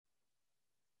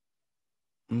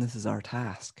And this is our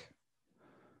task,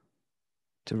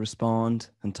 to respond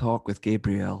and talk with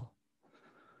Gabriel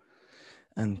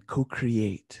and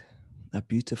co-create a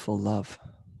beautiful love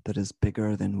that is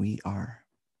bigger than we are.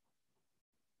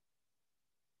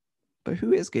 But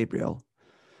who is Gabriel?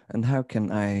 And how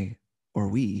can I or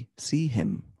we see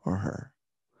him or her?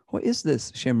 What is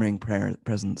this shimmering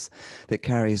presence that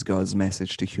carries God's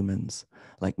message to humans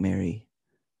like Mary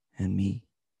and me?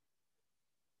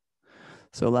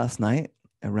 So last night,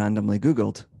 I randomly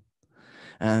Googled,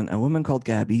 and a woman called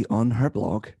Gabby on her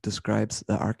blog describes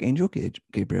the Archangel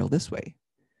Gabriel this way.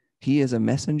 He is a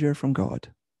messenger from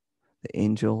God, the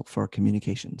angel for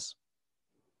communications.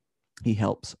 He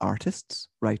helps artists,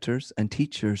 writers, and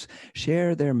teachers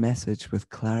share their message with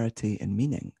clarity and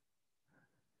meaning.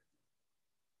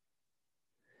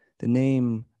 The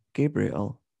name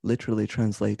Gabriel literally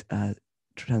translates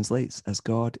as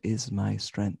God is my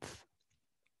strength.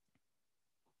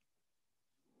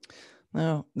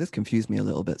 Now, this confused me a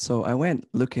little bit, so I went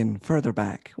looking further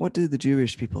back. What do the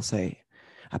Jewish people say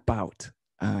about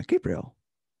Gabriel?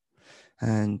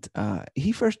 And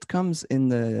he first comes in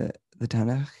the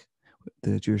Tanakh,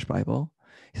 the Jewish Bible.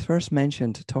 He's first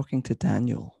mentioned talking to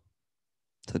Daniel.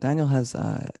 So Daniel has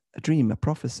a dream, a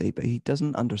prophecy, but he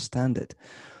doesn't understand it.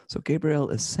 So Gabriel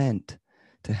is sent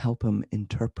to help him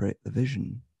interpret the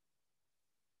vision.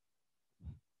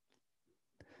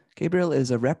 Gabriel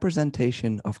is a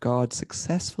representation of God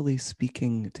successfully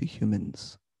speaking to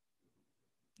humans,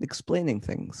 explaining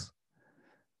things.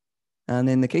 And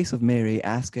in the case of Mary,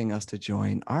 asking us to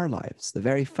join our lives, the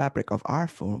very fabric of our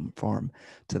form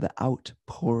to the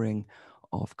outpouring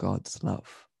of God's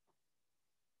love.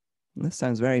 And this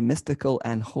sounds very mystical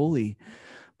and holy,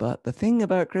 but the thing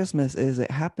about Christmas is it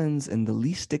happens in the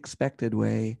least expected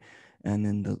way and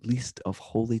in the least of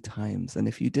holy times. And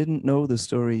if you didn't know the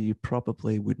story, you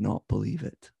probably would not believe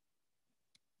it.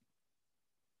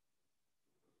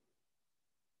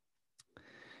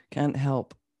 Can't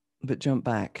help but jump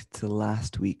back to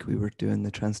last week. We were doing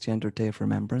the Transgender Day of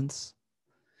Remembrance.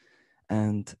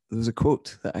 And there was a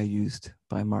quote that I used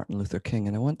by Martin Luther King.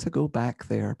 And I want to go back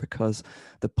there because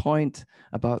the point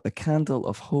about the candle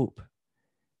of hope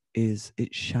is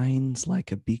it shines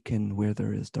like a beacon where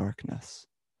there is darkness.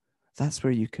 That's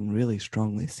where you can really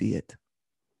strongly see it.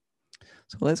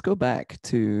 So let's go back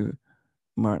to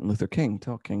Martin Luther King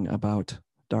talking about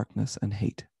darkness and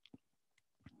hate.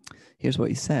 Here's what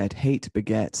he said: hate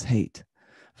begets hate,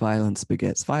 violence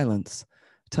begets violence,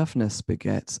 toughness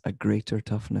begets a greater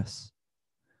toughness.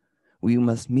 We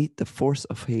must meet the force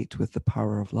of hate with the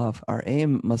power of love. Our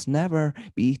aim must never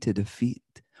be to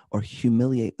defeat or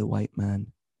humiliate the white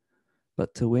man,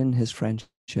 but to win his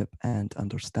friendship and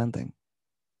understanding.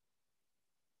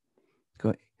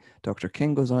 Dr.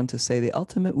 King goes on to say the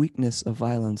ultimate weakness of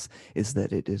violence is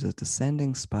that it is a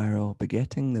descending spiral,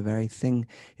 begetting the very thing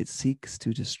it seeks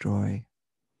to destroy.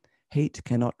 Hate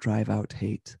cannot drive out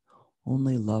hate.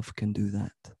 Only love can do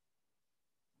that.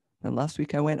 And last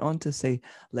week I went on to say,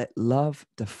 let love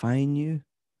define you.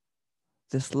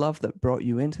 This love that brought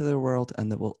you into the world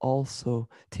and that will also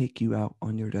take you out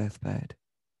on your deathbed.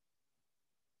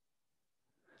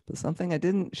 But something I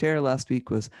didn't share last week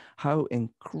was how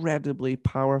incredibly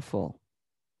powerful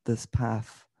this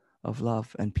path of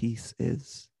love and peace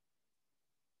is.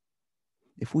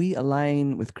 If we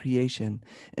align with creation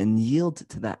and yield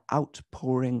to that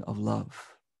outpouring of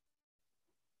love,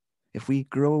 if we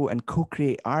grow and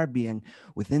co-create our being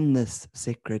within this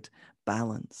sacred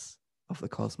balance of the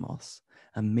cosmos,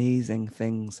 amazing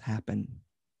things happen.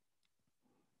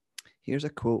 Here's a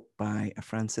quote by a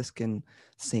Franciscan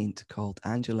saint called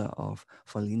Angela of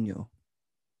Foligno.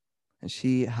 And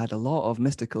she had a lot of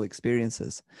mystical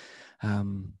experiences.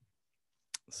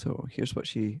 So here's what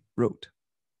she wrote.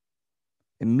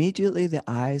 Immediately the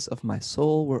eyes of my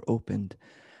soul were opened,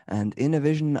 and in a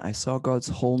vision I saw God's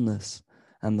wholeness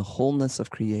and the wholeness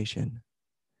of creation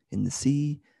in the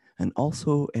sea and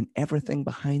also in everything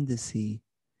behind the sea,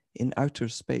 in outer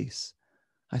space.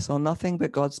 I saw nothing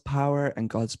but God's power and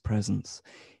God's presence.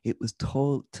 It was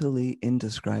totally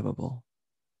indescribable.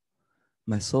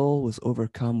 My soul was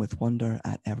overcome with wonder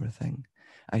at everything.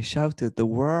 I shouted, the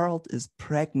world is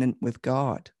pregnant with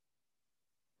God.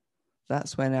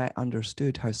 That's when I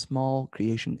understood how small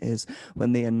creation is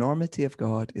when the enormity of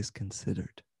God is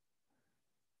considered.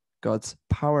 God's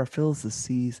power fills the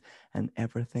seas and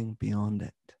everything beyond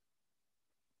it.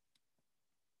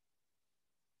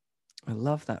 I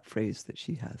love that phrase that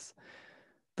she has.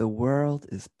 The world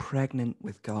is pregnant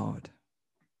with God.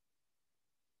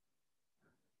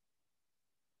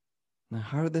 Now,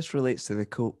 how this relates to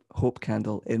the hope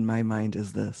candle in my mind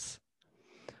is this.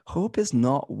 Hope is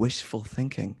not wishful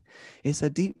thinking. It's a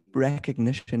deep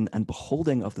recognition and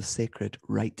beholding of the sacred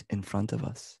right in front of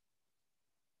us.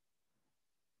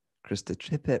 Krista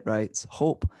Tippett writes,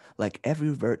 hope, like every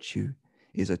virtue,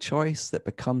 is a choice that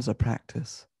becomes a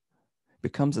practice,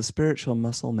 becomes a spiritual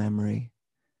muscle memory.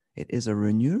 It is a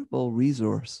renewable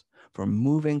resource for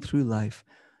moving through life,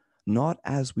 not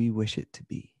as we wish it to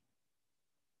be.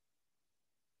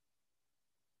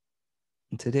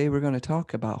 And today we're going to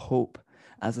talk about hope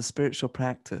as a spiritual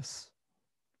practice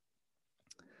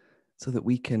so that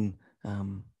we can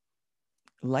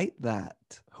light that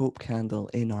hope candle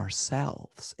in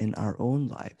ourselves, in our own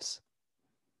lives.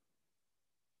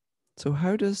 So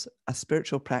how does a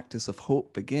spiritual practice of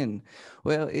hope begin?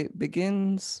 Well, it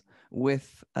begins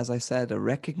with, as I said, a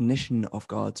recognition of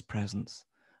God's presence,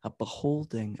 a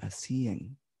beholding, a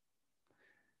seeing.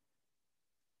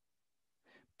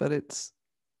 But it's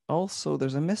also,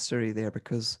 there's a mystery there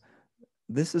because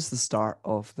this is the start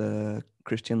of the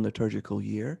Christian liturgical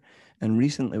year. And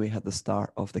recently we had the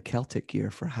start of the Celtic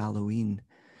year for Halloween.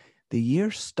 The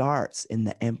year starts in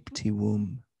the empty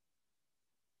womb,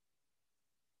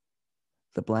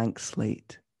 the blank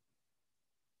slate,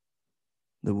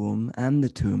 the womb and the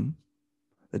tomb,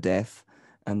 the death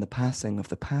and the passing of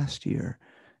the past year,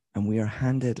 and we are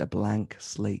handed a blank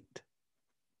slate.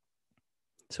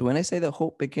 So when I say that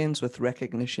hope begins with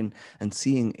recognition and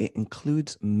seeing, it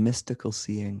includes mystical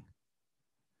seeing.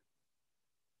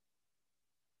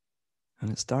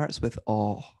 And it starts with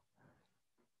awe,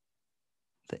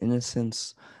 the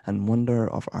innocence and wonder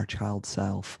of our child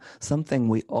self, something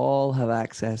we all have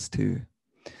access to.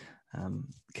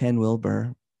 Ken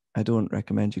Wilber, I don't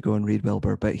recommend you go and read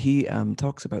Wilber, but he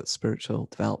talks about spiritual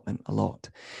development a lot.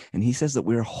 And he says that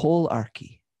we're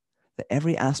holarchy, that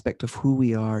every aspect of who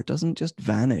we are doesn't just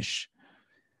vanish.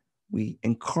 We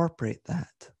incorporate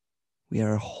that. We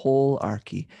are a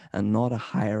holarchy and not a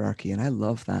hierarchy. And I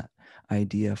love that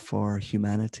idea for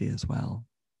humanity as well.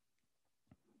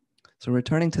 So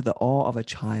returning to the awe of a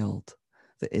child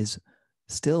that is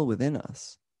still within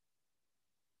us,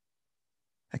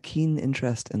 a keen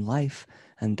interest in life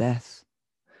and death.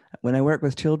 When I work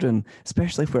with children,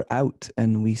 especially if we're out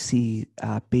and we see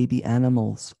baby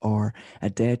animals or a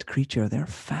dead creature, they're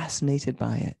fascinated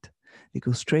by it. They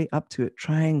go straight up to it,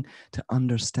 trying to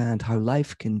understand how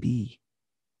life can be.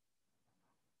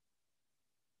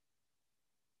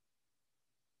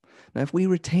 Now, if we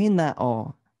retain that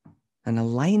awe and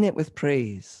align it with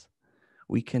praise,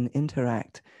 we can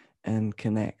interact and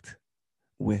connect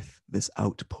with this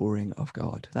outpouring of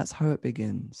God. That's how it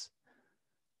begins.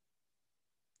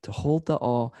 To hold the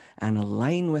awe and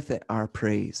align with it our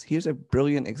praise. Here's a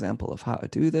brilliant example of how to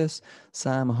do this.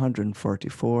 Psalm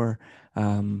 144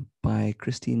 by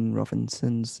Christine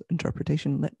Robinson's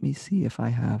interpretation. Let me see if I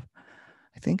have,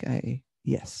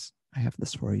 yes, I have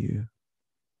this for you.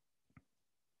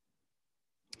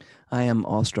 I am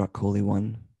awestruck, Holy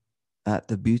One, at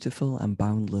the beautiful and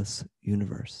boundless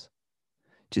universe,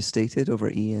 gestated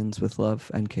over eons with love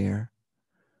and care.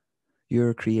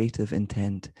 Your creative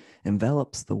intent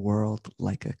envelops the world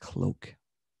like a cloak.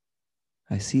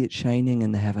 I see it shining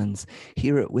in the heavens,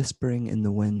 hear it whispering in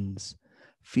the winds,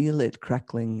 feel it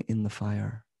crackling in the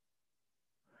fire.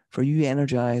 For you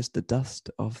energized the dust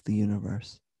of the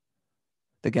universe,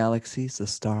 the galaxies, the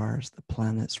stars, the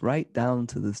planets, right down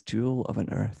to this jewel of an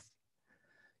earth.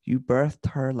 You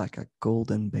birthed her like a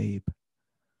golden babe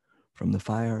from the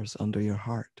fires under your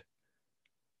heart.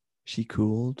 She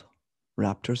cooled,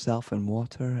 wrapped herself in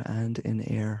water and in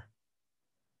air.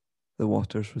 The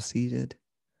waters receded,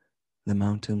 the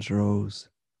mountains rose,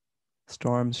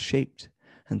 storms shaped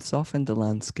and softened the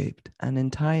landscape, and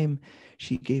in time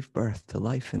she gave birth to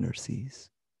life in her seas.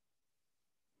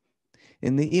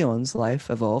 In the eons,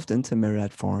 life evolved into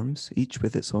myriad forms, each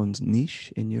with its own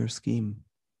niche in your scheme.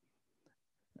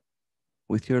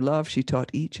 With your love, she taught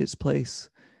each its place,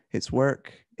 its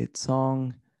work, its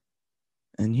song,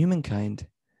 and humankind.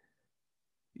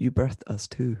 You birthed us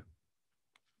too,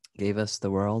 gave us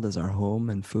the world as our home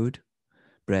and food,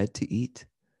 bread to eat,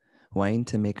 wine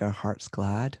to make our hearts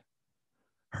glad,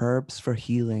 herbs for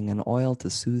healing and oil to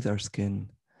soothe our skin.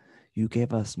 You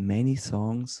gave us many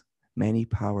songs, many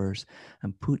powers,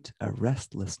 and put a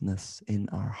restlessness in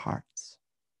our hearts.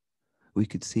 We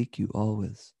could seek you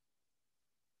always.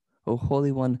 O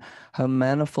Holy One, how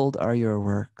manifold are your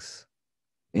works.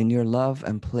 In your love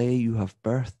and play you have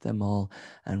birthed them all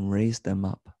and raised them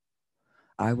up.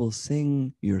 I will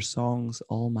sing your songs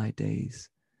all my days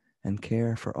and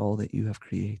care for all that you have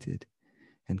created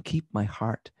and keep my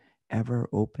heart ever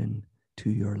open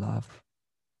to your love.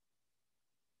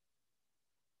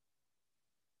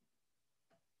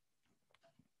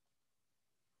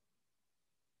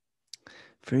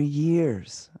 For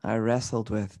years, I wrestled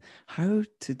with how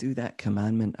to do that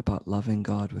commandment about loving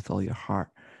God with all your heart,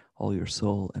 all your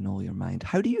soul, and all your mind.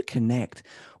 How do you connect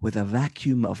with a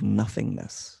vacuum of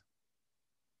nothingness?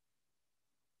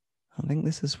 I think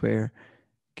this is where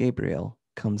Gabriel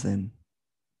comes in.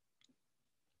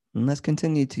 And let's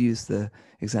continue to use the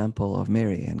example of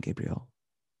Mary and Gabriel.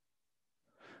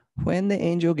 When the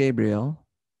angel Gabriel,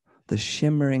 the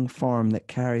shimmering form that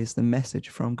carries the message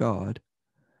from God,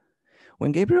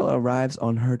 when Gabriel arrives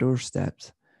on her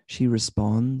doorsteps, she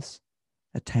responds,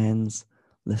 attends,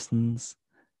 listens,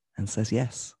 and says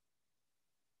yes.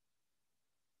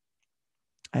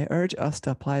 I urge us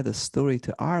to apply this story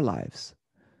to our lives.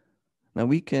 Now,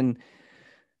 we can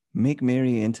make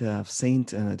Mary into a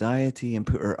saint and a deity and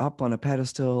put her up on a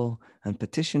pedestal and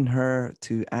petition her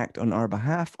to act on our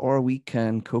behalf, or we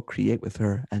can co-create with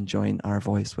her and join our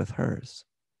voice with hers.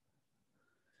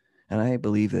 And I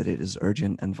believe that it is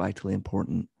urgent and vitally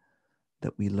important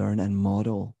that we learn and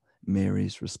model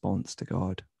Mary's response to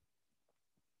God.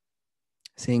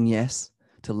 Saying yes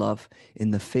to love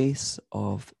in the face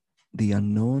of the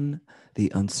unknown,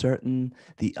 the uncertain,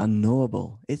 the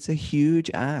unknowable. It's a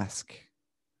huge ask.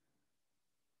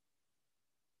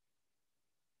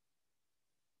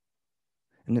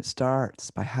 And it starts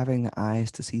by having the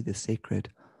eyes to see the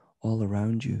sacred all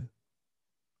around you.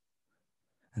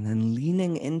 And then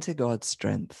leaning into God's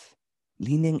strength,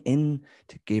 leaning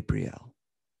into Gabriel.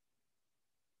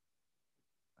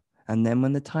 And then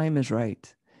when the time is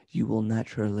right, you will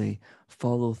naturally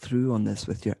follow through on this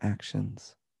with your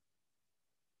actions.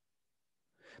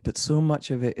 But so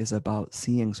much of it is about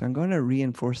seeing. So I'm going to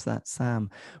reinforce that psalm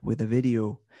with a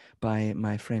video by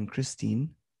my friend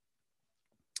Christine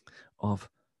of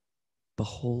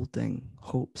beholding.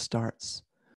 Hope starts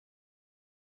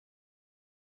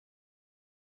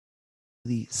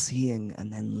really seeing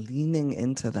and then leaning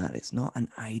into that. It's not an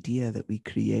idea that we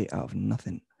create out of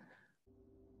nothing.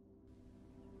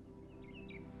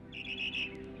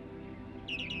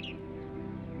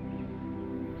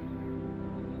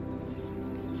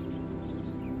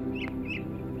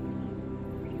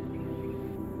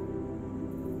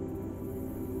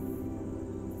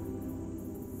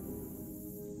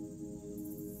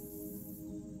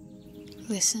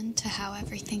 Listen to how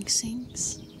everything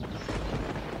sings.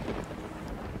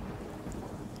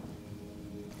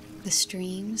 The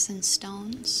streams and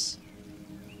stones,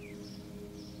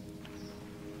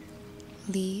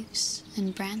 leaves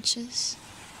and branches,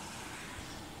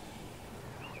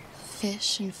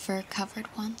 fish and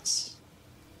fur-covered ones,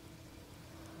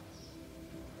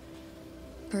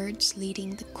 birds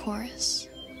leading the chorus.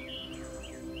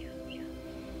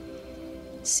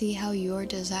 See how your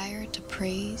desire to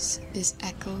praise is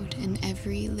echoed in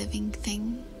every living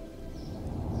thing.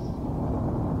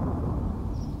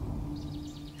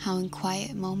 How in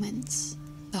quiet moments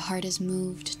the heart is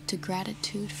moved to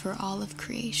gratitude for all of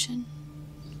creation,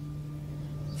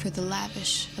 for the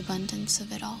lavish abundance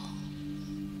of it all.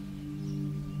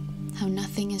 How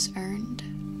nothing is earned,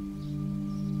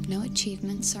 no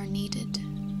achievements are needed.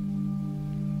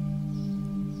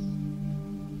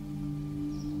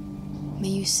 May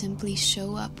you simply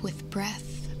show up with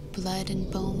breath, blood,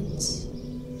 and bones,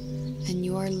 and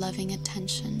your loving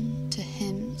attention to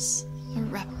hymns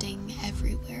erupting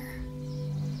everywhere,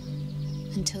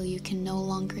 until you can no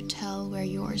longer tell where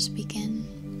yours begin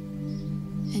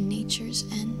and nature's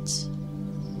ends.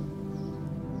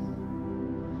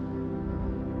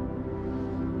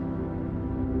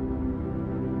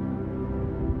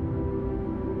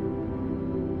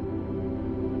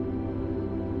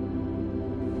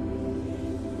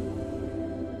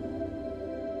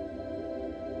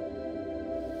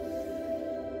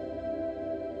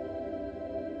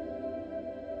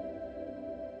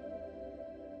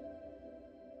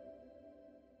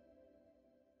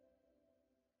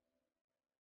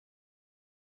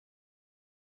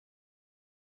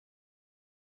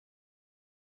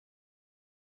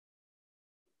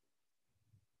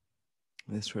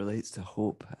 This relates to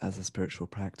hope as a spiritual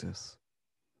practice.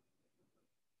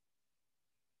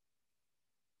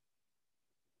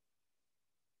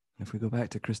 If we go back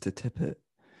to Krista Tippett,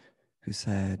 who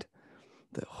said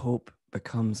that hope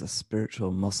becomes a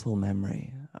spiritual muscle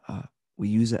memory. We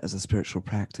use it as a spiritual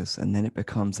practice, and then it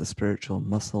becomes a spiritual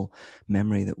muscle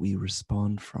memory that we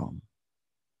respond from.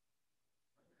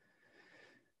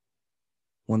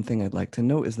 One thing I'd like to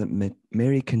note is that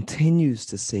Mary continues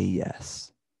to say yes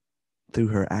through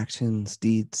her actions,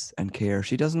 deeds, and care.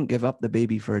 She doesn't give up the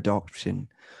baby for adoption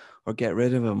or get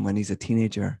rid of him when he's a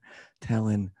teenager,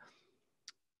 telling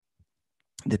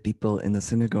the people in the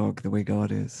synagogue the way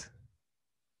God is.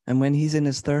 And when he's in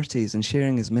his 30s and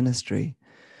sharing his ministry,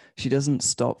 She doesn't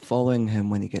stop following him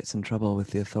when he gets in trouble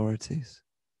with the authorities.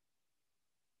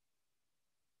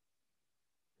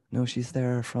 No, she's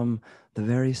there from the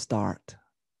very start,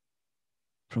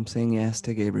 from saying yes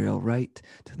to Gabriel right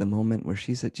to the moment where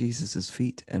she's at Jesus'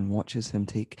 feet and watches him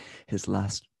take his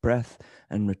last breath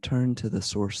and return to the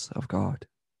source of God.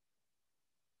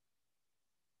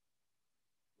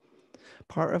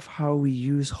 Part of how we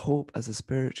use hope as a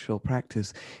spiritual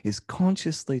practice is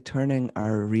consciously turning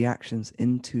our reactions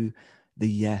into the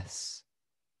yes.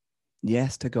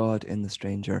 Yes to God in the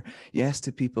stranger. Yes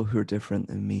to people who are different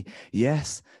than me.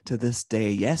 Yes to this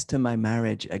day. Yes to my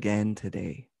marriage again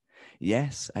today.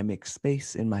 Yes, I make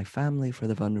space in my family for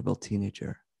the vulnerable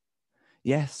teenager.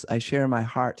 Yes, I share my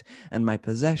heart and my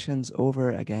possessions over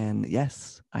again.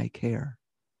 Yes, I care.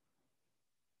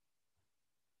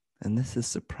 And this is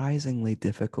surprisingly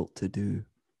difficult to do.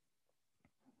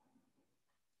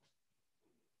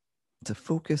 To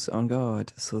focus on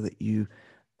God so that you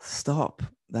stop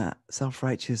that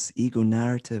self-righteous ego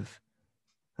narrative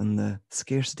and the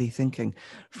scarcity thinking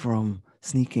from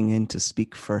sneaking in to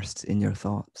speak first in your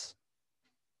thoughts.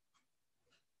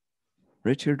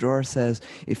 Richard Rohr says,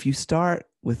 if you start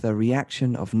with a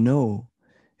reaction of no,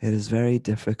 it is very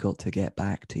difficult to get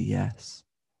back to yes.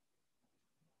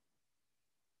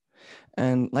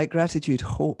 And like gratitude,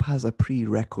 hope has a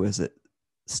prerequisite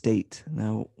state.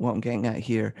 Now, what I'm getting at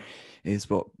here is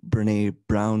what Brene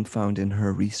Brown found in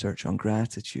her research on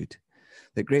gratitude,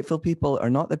 that grateful people are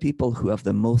not the people who have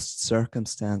the most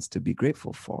circumstance to be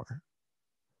grateful for.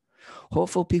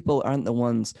 Hopeful people aren't the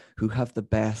ones who have the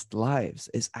best lives.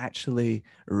 It's actually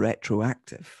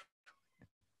retroactive.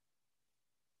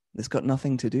 It's got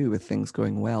nothing to do with things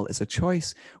going well. It's a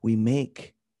choice we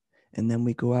make, and then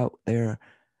we go out there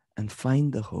and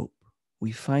find the hope.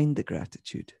 We find the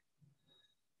gratitude.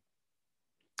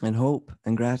 And hope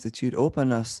and gratitude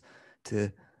open us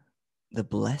to the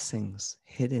blessings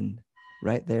hidden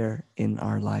right there in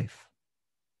our life.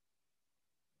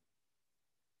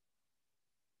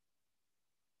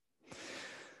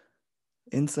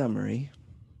 In summary,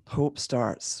 hope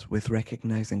starts with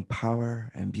recognizing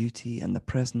power and beauty and the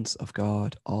presence of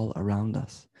God all around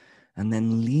us, and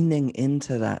then leaning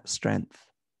into that strength.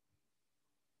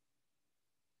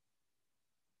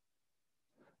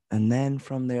 And then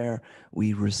from there,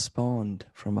 we respond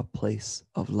from a place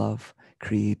of love,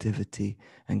 creativity,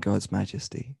 and God's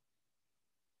majesty.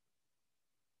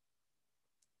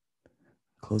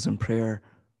 Close in prayer.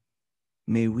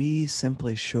 May we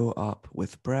simply show up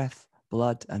with breath,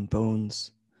 blood, and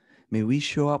bones. May we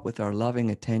show up with our loving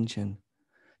attention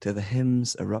to the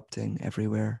hymns erupting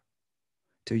everywhere,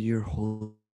 to your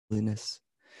holiness,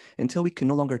 until we can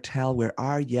no longer tell where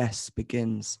our yes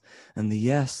begins and the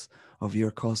yes of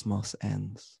your cosmos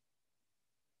ends.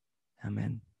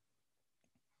 Amen.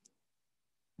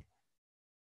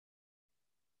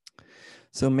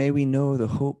 So may we know the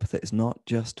hope that is not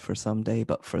just for someday,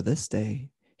 but for this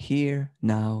day, here,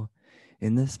 now,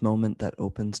 in this moment that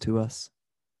opens to us.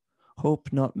 Hope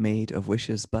not made of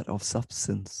wishes, but of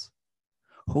substance.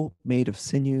 Hope made of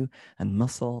sinew and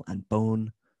muscle and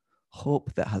bone.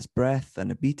 Hope that has breath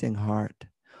and a beating heart.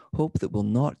 Hope that will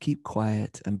not keep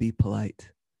quiet and be polite.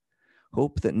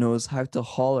 Hope that knows how to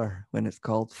holler when it's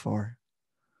called for.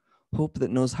 Hope that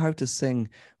knows how to sing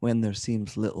when there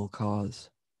seems little cause.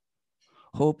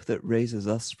 Hope that raises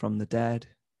us from the dead,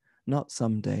 not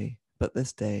someday, but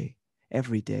this day,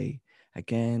 every day,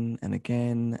 again and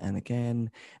again and again.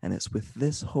 And it's with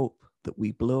this hope that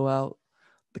we blow out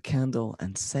the candle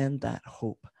and send that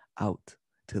hope out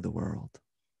to the world.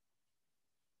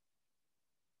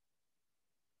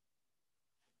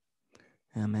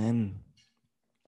 Amen.